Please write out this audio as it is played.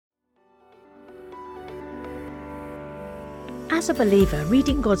As a believer,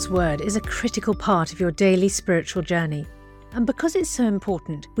 reading God's Word is a critical part of your daily spiritual journey. And because it's so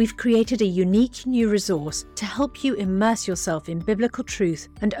important, we've created a unique new resource to help you immerse yourself in biblical truth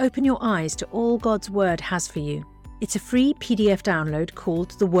and open your eyes to all God's Word has for you. It's a free PDF download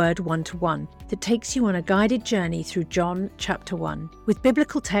called The Word 1-to-1 that takes you on a guided journey through John chapter 1. With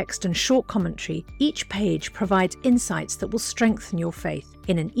biblical text and short commentary, each page provides insights that will strengthen your faith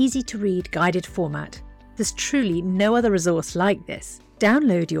in an easy-to-read guided format. There's truly no other resource like this.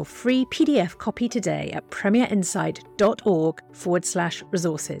 Download your free PDF copy today at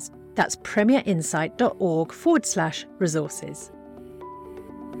premierinsight.org/resources. That's premierinsight.org/resources.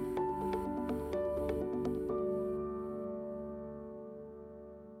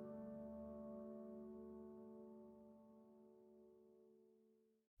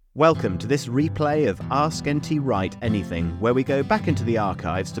 Welcome to this replay of Ask N.T. Wright Anything, where we go back into the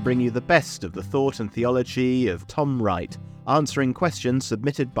archives to bring you the best of the thought and theology of Tom Wright, answering questions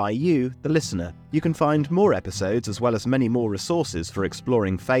submitted by you, the listener. You can find more episodes as well as many more resources for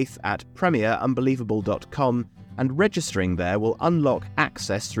exploring faith at premierunbelievable.com, and registering there will unlock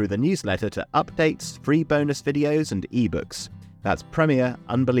access through the newsletter to updates, free bonus videos and ebooks. That's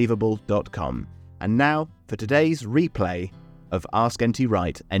premierunbelievable.com. And now for today's replay of Ask N.T.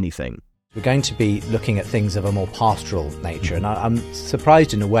 Wright Anything. We're going to be looking at things of a more pastoral nature, and I'm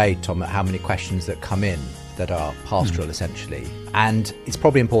surprised in a way, Tom, at how many questions that come in that are pastoral essentially. And it's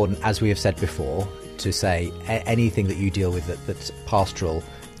probably important, as we have said before, to say anything that you deal with that's pastoral,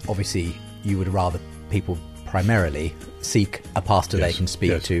 obviously you would rather people primarily seek a pastor they can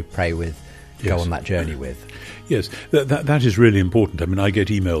speak to, pray with, go on that journey with. Yes, that is really important. I mean, I get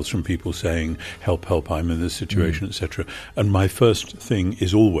emails from people saying, help, I'm in this situation, etc. And my first thing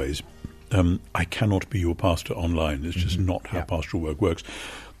is always, I cannot be your pastor online. It's just not how pastoral work works.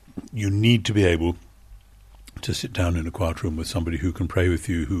 You need to be able to sit down in a quiet room with somebody who can pray with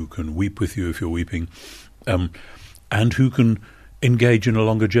you, who can weep with you if you're weeping, and who can engage in a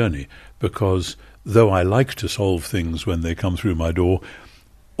longer journey. Because though I like to solve things when they come through my door,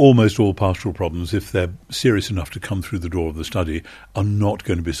 almost all pastoral problems, if they're serious enough to come through the door of the study, are not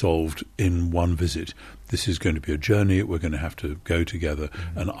going to be solved in one visit. This is going to be a journey. We're going to have to go together.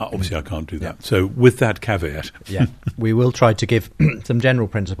 And obviously I can't do that. So with that caveat. We will try to give some general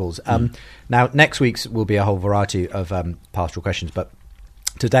principles. Now, next week's will be a whole variety of pastoral questions, but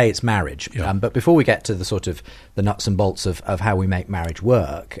today it's marriage. But before we get to the sort of the nuts and bolts of how we make marriage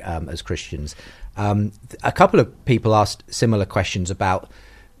work as Christians, a couple of people asked similar questions about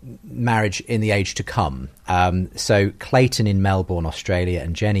marriage in the age to come. So Clayton in Melbourne, Australia,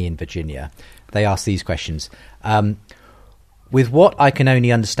 and Jenny in Virginia, they asked these questions. With what I can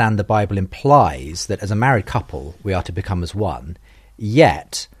only understand, the Bible implies that as a married couple we are to become as one,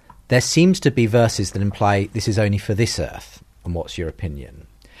 yet there seems to be verses that imply this is only for this earth. And what's your opinion?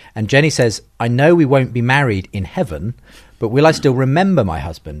 And Jenny says, I know we won't be married in heaven, but will I still remember my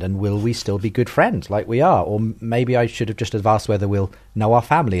husband, and will we still be good friends like we are? Or maybe I should have just asked whether we'll know our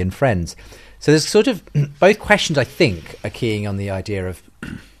family and friends. So there's sort of both questions, I think, are keying on the idea of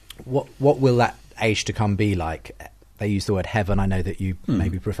what will that age to come be like. They use the word heaven. I know that you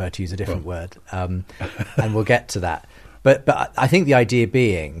maybe prefer to use a different word, and we'll get to that. But I think the idea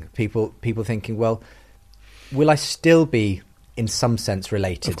being people thinking, well, will I still be in some sense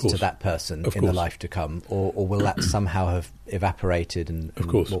related to that person in the life to come, or will that somehow have evaporated, and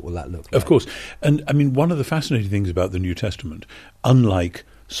what will that look like? Of course. And I mean, one of the fascinating things about the New Testament, unlike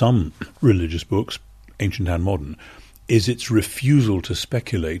some religious books, ancient and modern, is its refusal to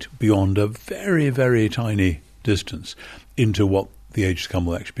speculate beyond a very, very tiny distance into what the age to come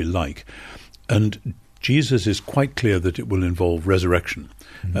will actually be like. And Jesus is quite clear that it will involve resurrection.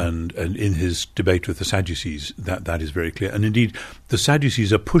 And in his debate with the Sadducees, that is very clear. And indeed, the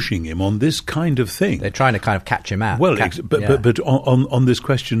Sadducees are pushing him on this kind of thing. They're trying to kind of catch him out. Well, but on this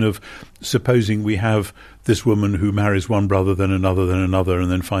question of supposing we have this woman who marries one brother, then another,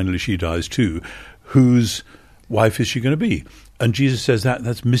 and then finally she dies too, whose wife is she going to be? And Jesus says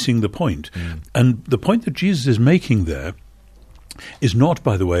that's missing the point. And the point that Jesus is making there is not,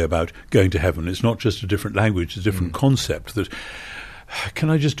 by the way, about going to heaven. It's not just a different language, it's a different concept. That can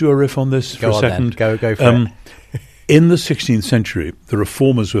I just do a riff on this for a second? Go for it. In the 16th century, the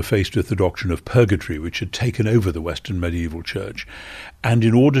reformers were faced with the doctrine of purgatory, which had taken over the Western medieval church. And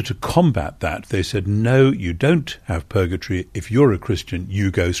in order to combat that, they said, no, you don't have purgatory. If you're a Christian, you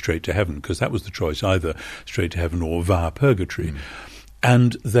go straight to heaven, because that was the choice, either straight to heaven or via purgatory.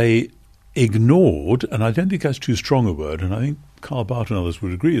 And they ignored, and I don't think that's too strong a word, and I think Karl Barth and others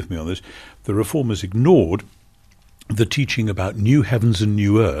would agree with me on this, the reformers ignored the teaching about new heavens and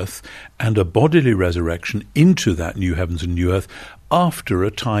new earth and a bodily resurrection into that new heavens and new earth after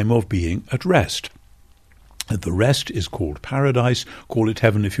a time of being at rest. The rest is called paradise, call it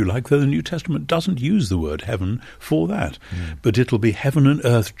heaven if you like, though the New Testament doesn't use the word heaven for that. But it'll be heaven and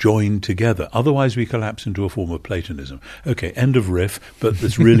earth joined together. Otherwise we collapse into a form of Platonism. Okay, end of riff, but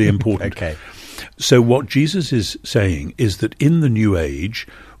it's really important. Okay. So what Jesus is saying is that in the new age,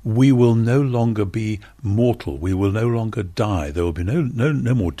 we will no longer be mortal. We will no longer die. There will be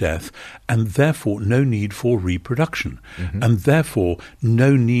no more death, and therefore no need for reproduction, and therefore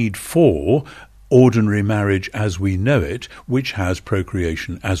no need for ordinary marriage as we know it, which has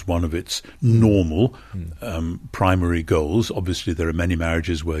procreation as one of its normal primary goals. Obviously, there are many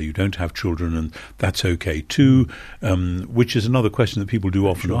marriages where you don't have children, and that's okay too, which is another question that people do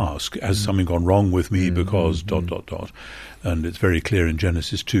often ask. Has something gone wrong with me because ... And it's very clear in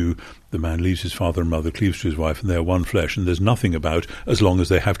Genesis 2, the man leaves his father and mother, cleaves to his wife, and they are one flesh, and there's nothing about as long as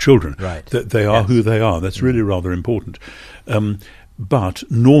they have children. Right. They are who they are. That's really rather important. But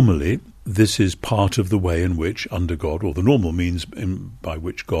normally, this is part of the way in which, under God, or the normal means by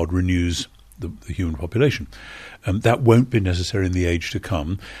which God renews the human population. That won't be necessary in the age to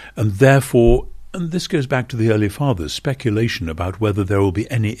come, and therefore, and this goes back to the early fathers, speculation about whether there will be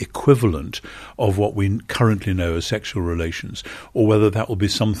any equivalent of what we currently know as sexual relations, or whether that will be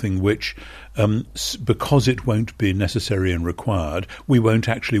something which, because it won't be necessary and required, we won't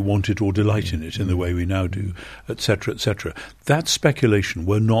actually want it or delight in it in the way we now do, etc., etc. That's speculation.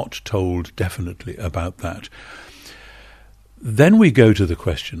 We're not told definitely about that. Then we go to the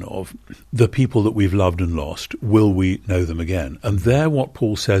question of the people that we've loved and lost, will we know them again? And there what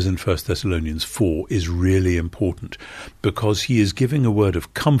Paul says in 1 Thessalonians 4 is really important, because he is giving a word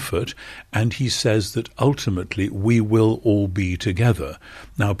of comfort, and he says that ultimately we will all be together.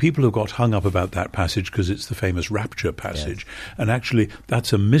 Now, people have got hung up about that passage because it's the famous rapture passage, and actually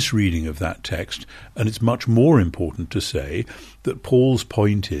that's a misreading of that text, and it's much more important to say that Paul's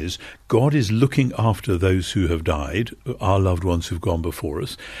point is God is looking after those who have died, our loved ones who've gone before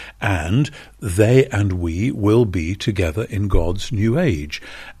us, and they and we will be together in God's new age.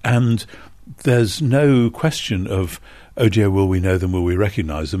 And there's no question of, oh dear, will we know them, will we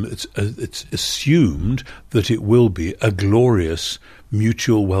recognize them? It's assumed that it will be a glorious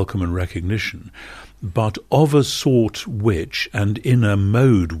mutual welcome and recognition, but of a sort which, and in a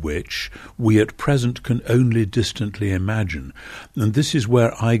mode which, we at present can only distantly imagine. And this is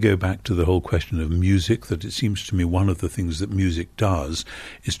where I go back to the whole question of music, that it seems to me one of the things that music does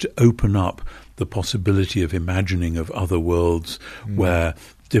is to open up the possibility of imagining of other worlds where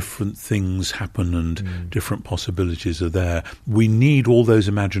different things happen and different possibilities are there. We need all those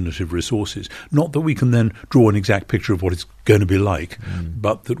imaginative resources. Not that we can then draw an exact picture of what it's going to be like,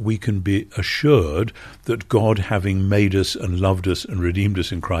 but that we can be assured that God, having made us and loved us and redeemed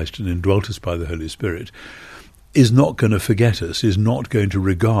us in Christ and indwelt us by the Holy Spirit, is not going to forget us, is not going to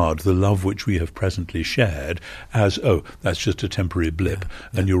regard the love which we have presently shared as, oh, that's just a temporary blip,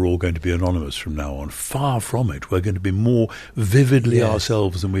 and you're all going to be anonymous from now on. Far from it. We're going to be more vividly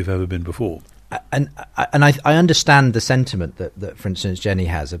ourselves than we've ever been before. And I understand the sentiment that, for instance, Jenny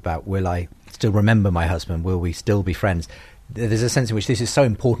has about, will I still remember my husband? Will we still be friends? There's a sense in which this is so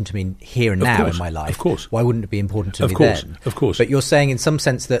important to me here and now in my life. Of course. Why wouldn't it be important to me then? Of course. But you're saying in some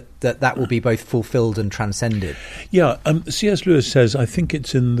sense that will be both fulfilled and transcended. Yeah. C.S. Lewis says, I think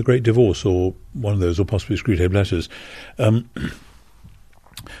it's in The Great Divorce, or one of those, or possibly Screwtape Letters,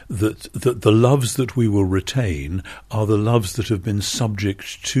 that the loves that we will retain are the loves that have been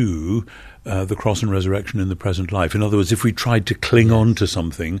subject to the cross and resurrection in the present life. In other words, if we tried to cling on to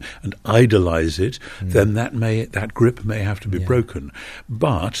something and idolize it, then that grip may have to be broken.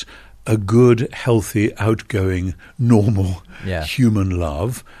 But a good, healthy, outgoing, normal human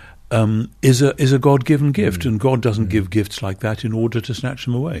love is a God-given gift, and God doesn't give gifts like that in order to snatch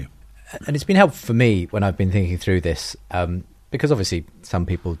them away. And it's been helpful for me when I've been thinking through this, because obviously some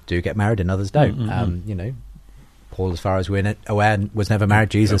people do get married and others don't. You know, Paul, as far as we're aware, was never married.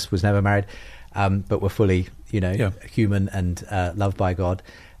 Jesus was never married, but we're fully, human and loved by God.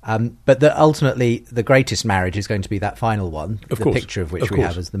 But that ultimately the greatest marriage is going to be that final one, picture of which we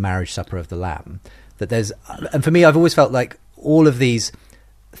have as the marriage supper of the Lamb. And for me, I've always felt like all of these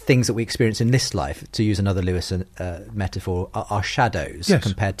things that we experience in this life, to use another Lewis metaphor, are shadows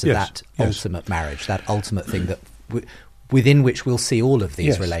compared to that ultimate marriage, that ultimate thing that within which we'll see all of these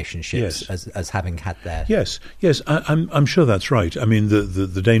Yes, relationships yes. as having had their... Yes, I'm sure that's right. I mean,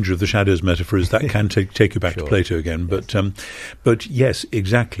 the danger of the shadows metaphor is that can take you back Sure. to Plato again. But yes,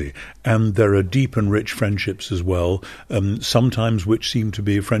 exactly. And there are deep and rich friendships as well, sometimes which seem to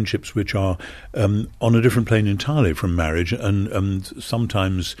be friendships which are on a different plane entirely from marriage, and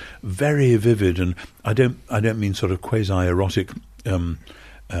sometimes very vivid. And I don't mean sort of quasi-erotic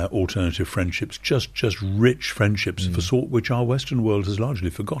alternative friendships, just rich friendships of a sort which our Western world has largely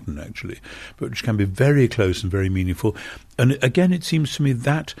forgotten, actually, but which can be very close and very meaningful. And again, it seems to me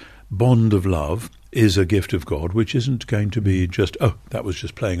that bond of love is a gift of God, which isn't going to be just, oh, that was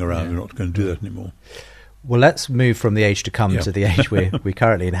just playing around, we're not going to do that anymore. Well, let's move from the age to come to the age we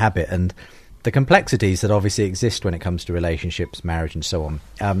currently inhabit, and the complexities that obviously exist when it comes to relationships, marriage, and so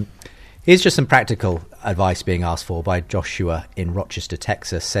on. Here's just some practical advice being asked for by Joshua in Rochester,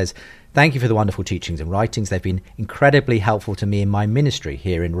 Texas. Says, thank you for the wonderful teachings and writings. They've been incredibly helpful to me in my ministry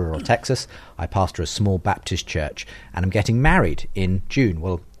here in rural Texas. I pastor a small Baptist church and I'm getting married in June.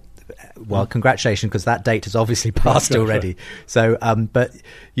 Well, congratulations, because that date has obviously passed already. So, but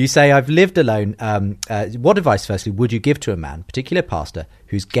you say, I've lived alone. What advice, firstly, would you give to a man, particular pastor,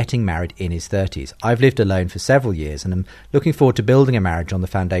 who's getting married in his 30s? I've lived alone for several years and I'm looking forward to building a marriage on the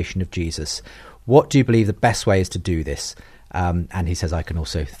foundation of Jesus. What do you believe the best way is to do this? And he says, I can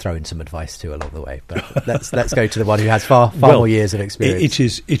also throw in some advice too along the way. But let's go to the one who has far more years of experience.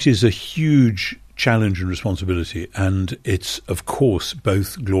 It is a huge challenge and responsibility, and it's of course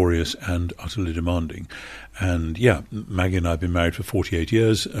both glorious and utterly demanding. And Maggie and I have been married for 48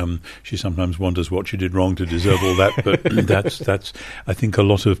 years. She sometimes wonders what she did wrong to deserve all that, but that's I think a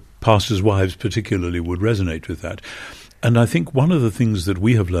lot of pastors' wives particularly would resonate with that. And I think one of the things that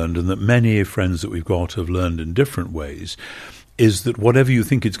we have learned, and that many friends that we've got have learned in different ways, is that whatever you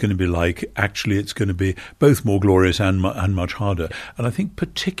think it's going to be like, actually it's going to be both more glorious and much harder. And I think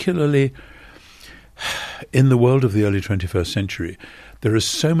particularly in the world of the early 21st century, there are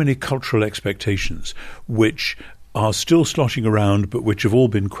so many cultural expectations which are still sloshing around, but which have all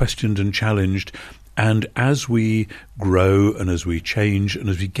been questioned and challenged. And as we grow and as we change and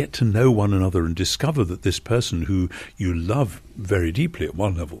as we get to know one another and discover that this person who you love very deeply at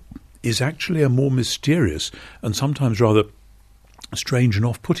one level is actually a more mysterious and sometimes rather strange and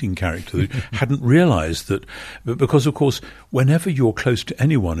off-putting character that hadn't realised that, because of course whenever you're close to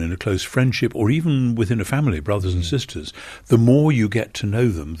anyone in a close friendship or even within a family, brothers and sisters, the more you get to know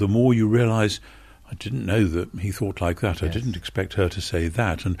them, the more you realise, I didn't know that he thought like that, I didn't expect her to say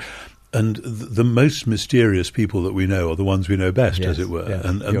that, and the most mysterious people that we know are the ones we know best, as it were,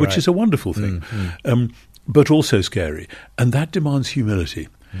 and which is a wonderful thing, but also scary, and that demands humility,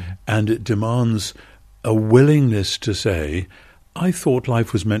 and it demands a willingness to say, I thought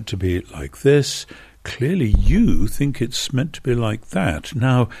life was meant to be like this. Clearly you think it's meant to be like that.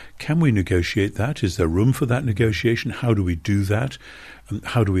 Now, can we negotiate that? Is there room for that negotiation? How do we do that?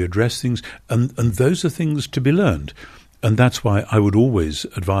 How do we address things? And those are things to be learned. And that's why I would always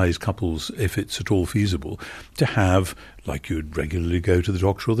advise couples, if it's at all feasible, to have, like you'd regularly go to the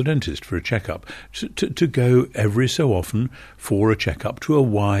doctor or the dentist for a checkup, to go every so often for a checkup to a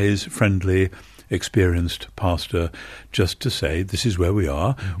wise, friendly, experienced pastor, just to say, this is where we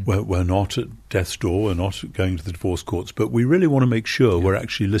are. We're not at death's door, we're not going to the divorce courts, but we really want to make sure we're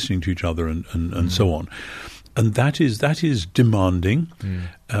actually listening to each other and so on. And that is demanding,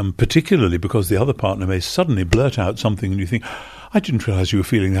 particularly because the other partner may suddenly blurt out something and you think, I didn't realise you were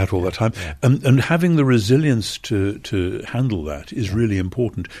feeling that all the time. And having the resilience to handle that is really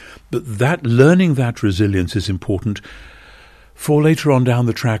important. But that learning that resilience is important for later on down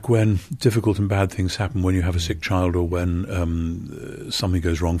the track when difficult and bad things happen, when you have a sick child or when something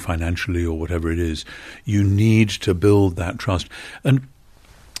goes wrong financially or whatever it is. You need to build that trust. And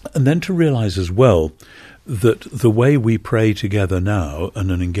then to realise as well that the way we pray together now,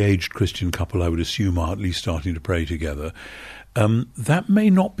 and an engaged Christian couple I would assume are at least starting to pray together, that may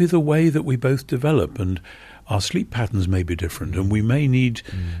not be the way that we both develop, and our sleep patterns may be different, and we may need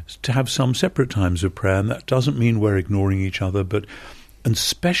to have some separate times of prayer, and that doesn't mean we're ignoring each other, but and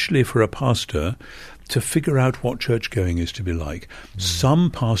especially for a pastor to figure out what church going is to be like.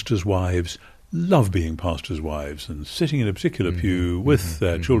 Some pastors' wives love being pastors' wives and sitting in a particular pew with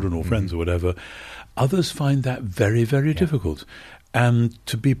their children or friends or whatever. Others find that very, very difficult. And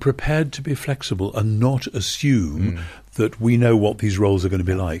to be prepared to be flexible and not assume that we know what these roles are going to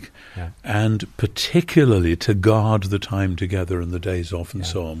be like, and particularly to guard the time together and the days off and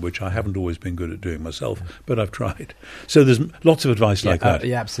so on, which I haven't always been good at doing myself, but I've tried. So there's lots of advice like that.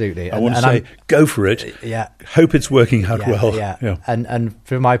 Yeah, absolutely. I want to say, go for it. Yeah. Hope it's working out well. Yeah. And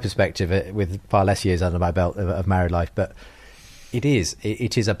from my perspective, with far less years under my belt of married life, but it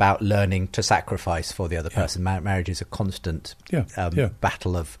is about learning to sacrifice for the other person. Marriage is a constant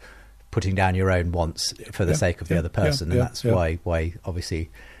battle of putting down your own wants for the sake of the other person, and that's why obviously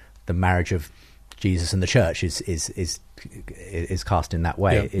the marriage of Jesus and the church is cast in that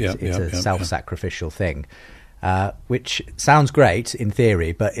way. It's a self-sacrificial thing. Which sounds great in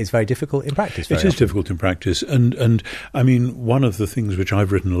theory, but it's very difficult in practice. It is difficult in practice. And I mean, one of the things which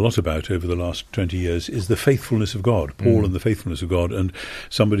I've written a lot about over the last 20 years is the faithfulness of God, Paul and the faithfulness of God. And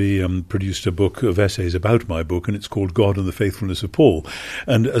somebody produced a book of essays about my book, and it's called God and the Faithfulness of Paul.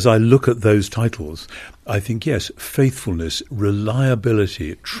 And as I look at those titles, I think, yes, faithfulness,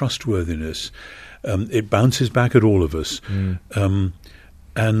 reliability, trustworthiness, it bounces back at all of us.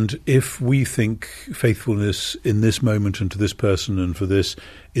 And if we think faithfulness in this moment and to this person and for this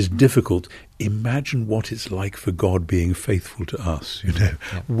is difficult, imagine what it's like for God being faithful to us. You know,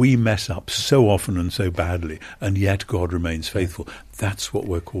 we mess up so often and so badly, and yet God remains faithful. That's what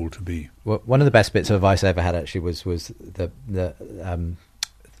we're called to be. Well, one of the best bits of advice I ever had actually was the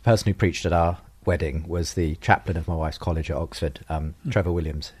person who preached at our wedding was the chaplain of my wife's college at Oxford, Trevor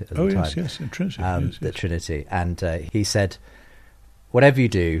Williams at the time. Yes, Trinity. The Trinity. And he said, whatever you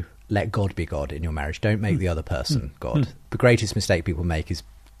do, let God be God in your marriage. Don't make the other person God. The greatest mistake people make is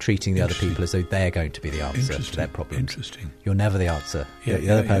treating the other people as though they're going to be the answer to their problems. Interesting. You're never the answer. The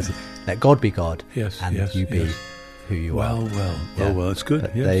other person, let God be God, and you be who you are. Well, that's good.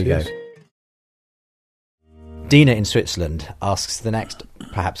 There you go. Dina in Switzerland asks the next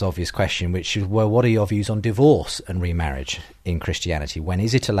perhaps obvious question, which is, well, what are your views on divorce and remarriage in Christianity? When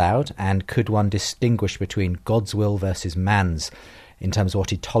is it allowed? And could one distinguish between God's will versus man's in terms of what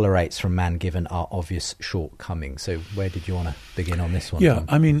he tolerates from man given our obvious shortcomings? So where did you want to begin on this one?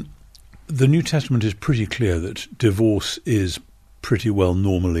 I mean, the New Testament is pretty clear that divorce is pretty well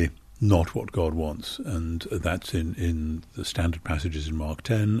normally not what God wants, and that's in the standard passages in Mark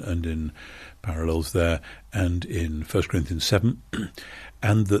 10 and in parallels there and in 1 Corinthians 7,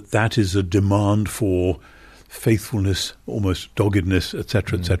 and that is a demand for faithfulness, almost doggedness,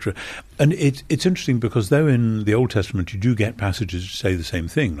 etc., etc. And it's interesting because though in the Old Testament you do get passages which say the same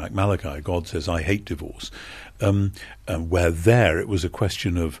thing, like Malachi, God says, I hate divorce, where there it was a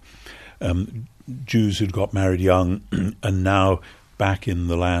question of Jews who'd got married young and now back in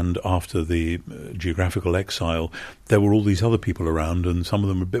the land after the geographical exile, there were all these other people around, and some of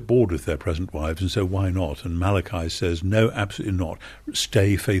them were a bit bored with their present wives, and so why not? And Malachi says, no, absolutely not.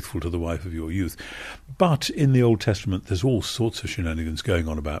 Stay faithful to the wife of your youth. But in the Old Testament, there's all sorts of shenanigans going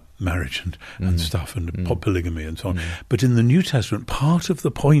on about marriage and stuff, and polygamy and so on. But in the New Testament, part of the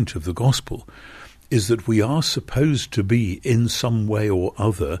point of the gospel is that we are supposed to be, in some way or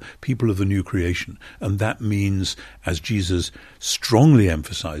other, people of the new creation. And that means, as Jesus strongly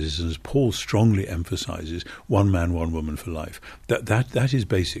emphasizes, and as Paul strongly emphasizes, one man, one woman for life. That is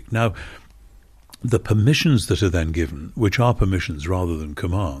basic. Now, the permissions that are then given, which are permissions rather than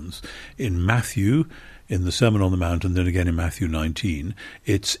commands, in Matthew, in the Sermon on the Mount, and then again in Matthew 19,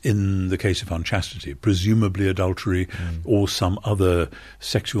 it's in the case of unchastity, presumably adultery or some other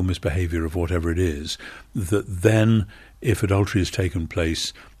sexual misbehavior of whatever it is, that then if adultery has taken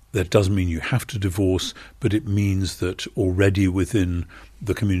place, that doesn't mean you have to divorce, but it means that already within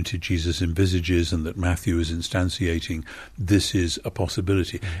the community Jesus envisages and that Matthew is instantiating, this is a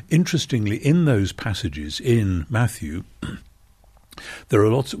possibility. Interestingly, in those passages in Matthew, there are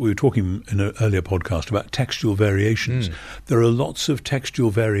lots. We were talking in an earlier podcast about textual variations. There are lots of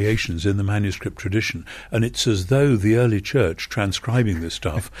textual variations in the manuscript tradition, and it's as though the early church transcribing this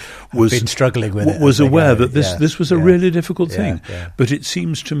stuff was been struggling with it, was aware that this was a really difficult thing. But it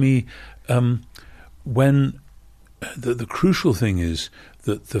seems to me when the crucial thing is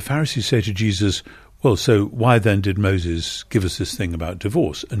that the Pharisees say to Jesus, well, so why then did Moses give us this thing about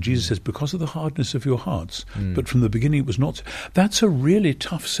divorce? And Jesus says, because of the hardness of your hearts. But from the beginning it was not. That's a really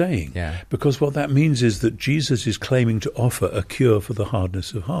tough saying, because what that means is that Jesus is claiming to offer a cure for the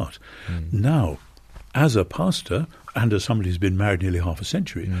hardness of heart. Now, as a pastor and as somebody who's been married nearly half a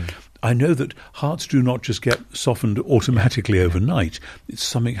century, I know that hearts do not just get softened automatically overnight. It's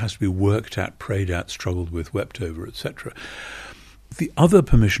something that has to be worked at, prayed at, struggled with, wept over, etc. The other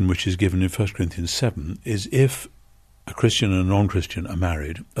permission which is given in 1 Corinthians 7 is if a Christian and a non-Christian are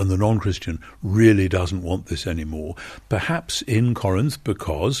married and the non-Christian really doesn't want this anymore, perhaps in Corinth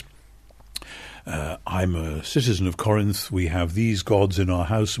because I'm a citizen of Corinth, we have these gods in our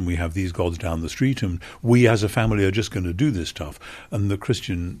house and we have these gods down the street, and we as a family are just going to do this stuff. And the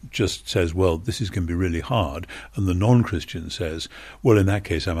Christian just says, well, this is going to be really hard. And the non-Christian says, well, in that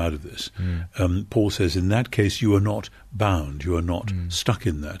case, I'm out of this. Paul says, in that case, you are not bound, you are not stuck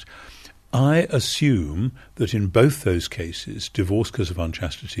in that. I assume that in both those cases, divorce because of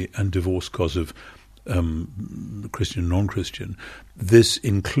unchastity and divorce because of Christian, non-Christian, this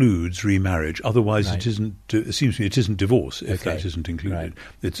includes remarriage. Otherwise, it isn't. It seems to me it isn't divorce if that isn't included.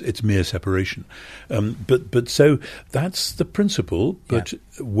 Right. It's mere separation. But so that's the principle. But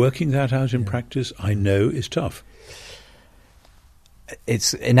working that out in practice, I know, is tough.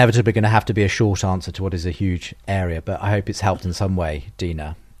 It's inevitably going to have to be a short answer to what is a huge area, but I hope it's helped in some way,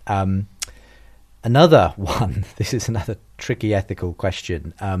 Dina. Another one, this is another tricky ethical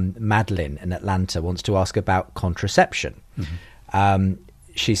question. Madeline in Atlanta wants to ask about contraception.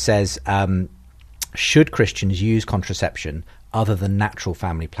 She says, should Christians use contraception other than natural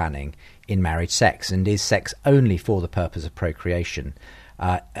family planning in marriage sex? And is sex only for the purpose of procreation?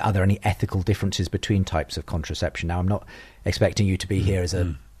 Are there any ethical differences between types of contraception? Now, I'm not expecting you to be here as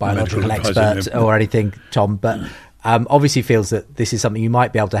a biological expert or anything, Tom, but obviously feels that this is something you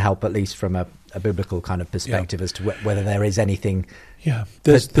might be able to help, at least from a biblical kind of perspective, as to whether there is anything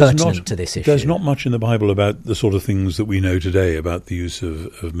pertinent to this issue. There's not much in the Bible about the sort of things that we know today about the use of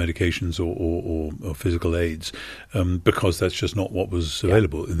medications or physical aids, because that's just not what was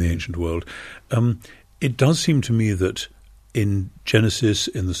available in the ancient world. It does seem to me that in Genesis,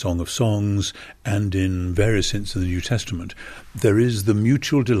 in the Song of Songs, and in various hints in the New Testament, there is the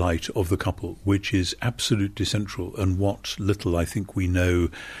mutual delight of the couple, which is absolutely central. And what little I think we know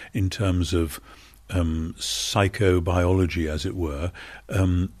in terms of psychobiology, as it were,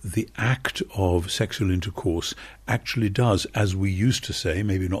 the act of sexual intercourse actually does, as we used to say,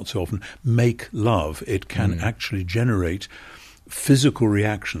 maybe not so often, make love. It can actually generate physical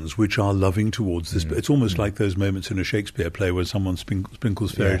reactions which are loving towards this. It's almost like those moments in a Shakespeare play where someone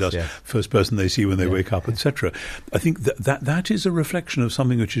sprinkles fairy dust, first person they see when they wake up, etc. I think that is a reflection of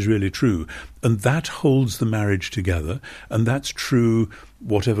something which is really true, and that holds the marriage together, and that's true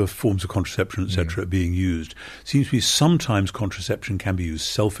whatever forms of contraception, etc., are being used. Seems to me sometimes contraception can be used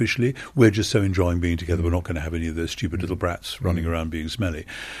selfishly. We're just so enjoying being together, we're not going to have any of those stupid little brats running around being smelly.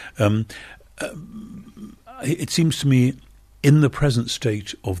 It seems to me, in the present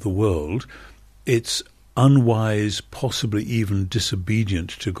state of the world, it's unwise, possibly even disobedient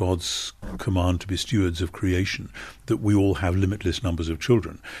to God's command to be stewards of creation, that we all have limitless numbers of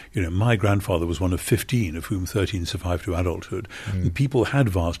children. You know, my grandfather was one of 15, of whom 13 survived to adulthood. And people had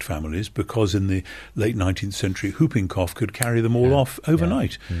vast families because in the late 19th century, whooping cough could carry them all off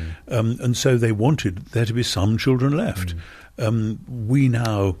overnight. And so they wanted there to be some children left. We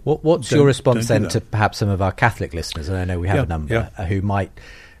now... What's your response then to perhaps some of our Catholic listeners, and I know we have a number, who might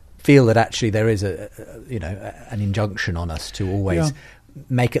feel that actually there is an injunction on us to always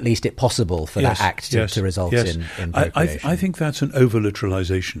make at least it possible for that act to result in procreation? I think that's an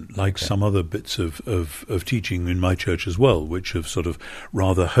over-literalization, like some other bits of teaching in my church as well, which have sort of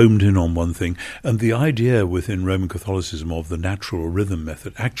rather homed in on one thing. And the idea within Roman Catholicism of the natural rhythm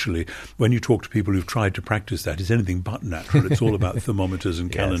method, actually, when you talk to people who've tried to practice that, is anything but natural. It's all about thermometers and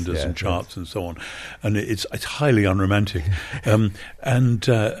calendars and charts and so on. And it's highly unromantic. I want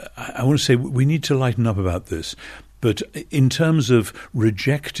to say we need to lighten up about this. But in terms of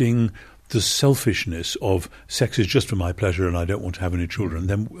rejecting the selfishness of sex is just for my pleasure and I don't want to have any children,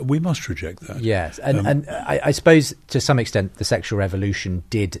 then we must reject that. Yes, and I suppose to some extent the sexual revolution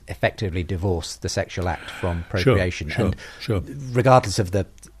did effectively divorce the sexual act from procreation. Sure. Regardless of the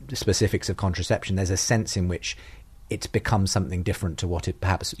specifics of contraception, there's a sense in which it's become something different to what it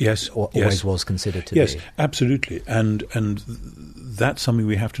perhaps always was considered to be. Yes, absolutely. And that's something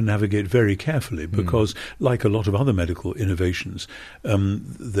we have to navigate very carefully because, like a lot of other medical innovations,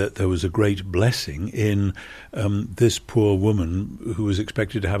 that there was a great blessing in this poor woman who was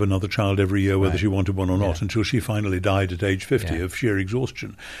expected to have another child every year, whether she wanted one or not, until she finally died at age 50 of sheer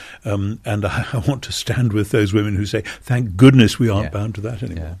exhaustion. And I want to stand with those women who say, thank goodness we aren't bound to that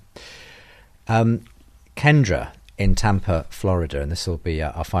anymore. Kendra in Tampa, Florida, and this will be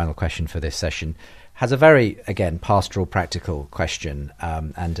our final question for this session, has a very, again, pastoral, practical question.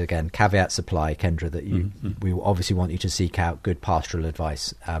 And again, caveats apply, Kendra, that we obviously want you to seek out good pastoral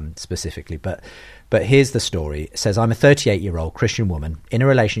advice specifically. But here's the story. It says, I'm a 38-year-old Christian woman in a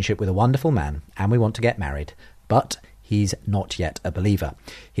relationship with a wonderful man, and we want to get married, but he's not yet a believer.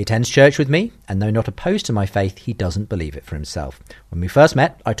 He attends church with me, and though not opposed to my faith, he doesn't believe it for himself. When we first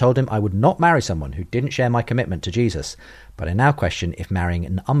met, I told him I would not marry someone who didn't share my commitment to Jesus. but I now question if marrying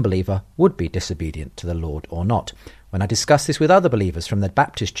an unbeliever would be disobedient to the Lord or not. When I discuss this with other believers from the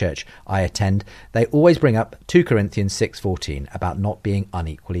Baptist church I attend, they always bring up 2 Corinthians 6:14 about not being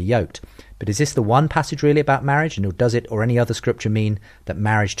unequally yoked. But is this the one passage really about marriage, and does it or any other scripture mean that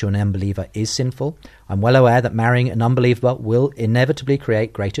marriage to an unbeliever is sinful? I'm well aware that marrying an unbeliever will inevitably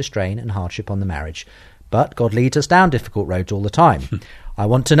create greater strain and hardship on the marriage, but God leads us down difficult roads all the time. I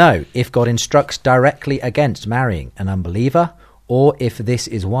want to know if God instructs directly against marrying an unbeliever, or if this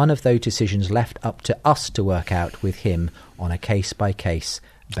is one of those decisions left up to us to work out with him on a case-by-case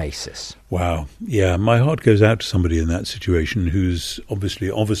basis. Wow. Yeah, my heart goes out to somebody in that situation who's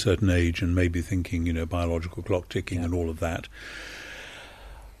obviously of a certain age and maybe thinking, biological clock ticking and all of that.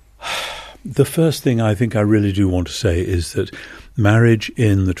 The first thing I think I really do want to say is that marriage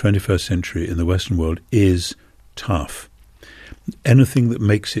in the 21st century in the Western world is tough. Anything that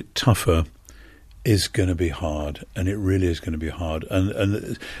makes it tougher is going to be hard, and it really is going to be hard.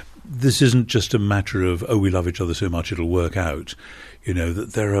 And this isn't just a matter of, we love each other so much it'll work out.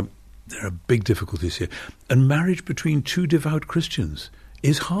 That there are big difficulties here. And marriage between two devout Christians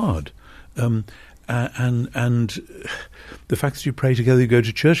is hard. And the fact that you pray together, you go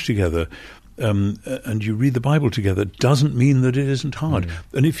to church together, and you read the Bible together doesn't mean that it isn't hard.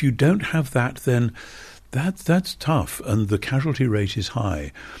 And if you don't have that, then that's tough, and the casualty rate is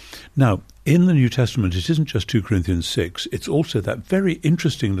high. Now, in the New Testament, it isn't just 2 Corinthians 6, it's also that very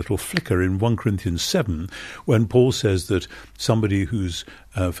interesting little flicker in 1 Corinthians 7, when Paul says that somebody whose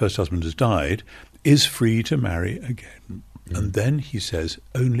first husband has died is free to marry again. And then he says,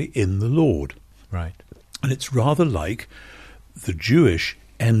 only in the Lord. Right. And it's rather like the Jewish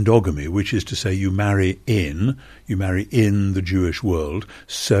endogamy, which is to say you marry in the Jewish world.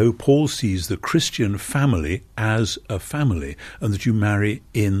 So Paul sees the Christian family as a family, and that you marry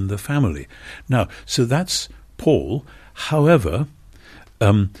in the family. Now, so that's Paul. However,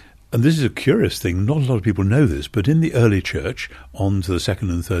 and this is a curious thing, not a lot of people know this, but in the early church, on to the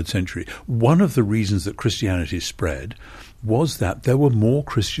 2nd and 3rd century, one of the reasons that Christianity spread was that there were more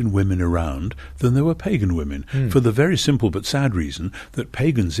Christian women around than there were pagan women, for the very simple but sad reason that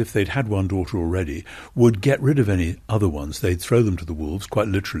pagans, if they'd had one daughter already, would get rid of any other ones. They'd throw them to the wolves, quite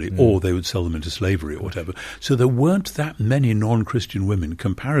literally, or they would sell them into slavery or whatever. So there weren't that many non-Christian women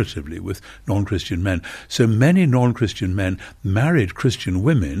comparatively with non-Christian men. So many non-Christian men married Christian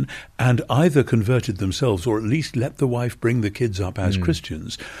women and either converted themselves or at least let the wife bring the kids up as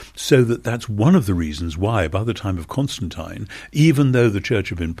Christians. So that's one of the reasons why, by the time of Constantine, even though the church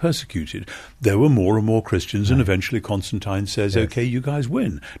had been persecuted, there were more and more Christians, and eventually Constantine says, okay, you guys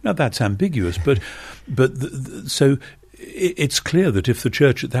win. Now, that's ambiguous, so it's clear that if the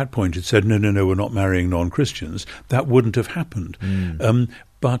church at that point had said, no, we're not marrying non-Christians, that wouldn't have happened.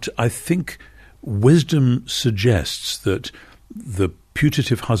 But I think wisdom suggests that the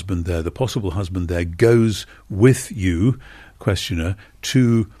putative husband there, the possible husband there, goes with you, questioner,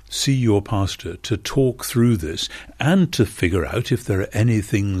 to see your pastor, to talk through this, and to figure out if there are any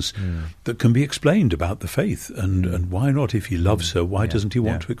things that can be explained about the faith, and why not, if he loves her, why doesn't he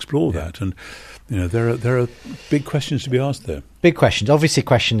want to explore that? And there are big questions to be asked there. Big questions, obviously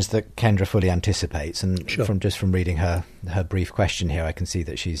questions that Kendra fully anticipates, and from reading her brief question here, I can see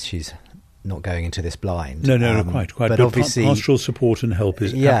that she's not going into this blind. No, quite. But obviously, pastoral support and help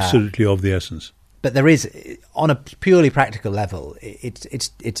is absolutely of the essence. But there is, on a purely practical level, it's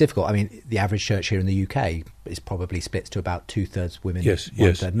difficult. I mean, the average church here in the UK is probably splits to about 2/3 women,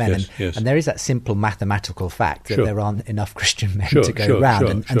 1/3 men, and there is that simple mathematical fact that there aren't enough Christian men to go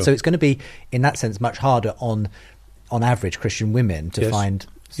round, and so it's going to be, in that sense, much harder on average Christian women to find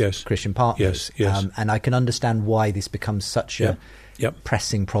Christian partners. And I can understand why this becomes such a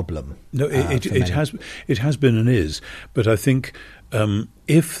pressing problem. No, it has been and is, but I think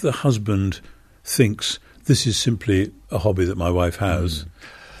if the husband thinks this is simply a hobby that my wife has,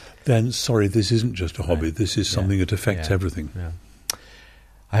 then sorry, this isn't just a hobby. This is something that affects everything. Yeah.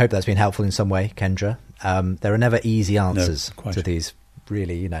 I hope that's been helpful in some way, Kendra. There are never easy answers to these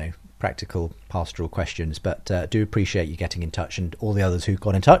really, practical pastoral questions, but do appreciate you getting in touch, and all the others who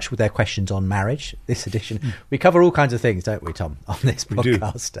got in touch with their questions on marriage. This edition, we cover all kinds of things, don't we, Tom, on this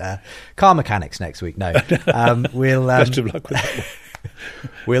podcast? Car mechanics next week. No, we'll best of luck with that one.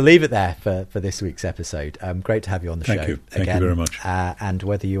 We'll leave it there for this week's episode. Great to have you on the show. Thank you very much. And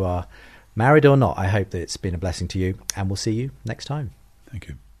whether you are married or not, I hope that it's been a blessing to you, and we'll see you next time. Thank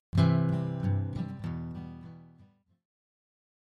you.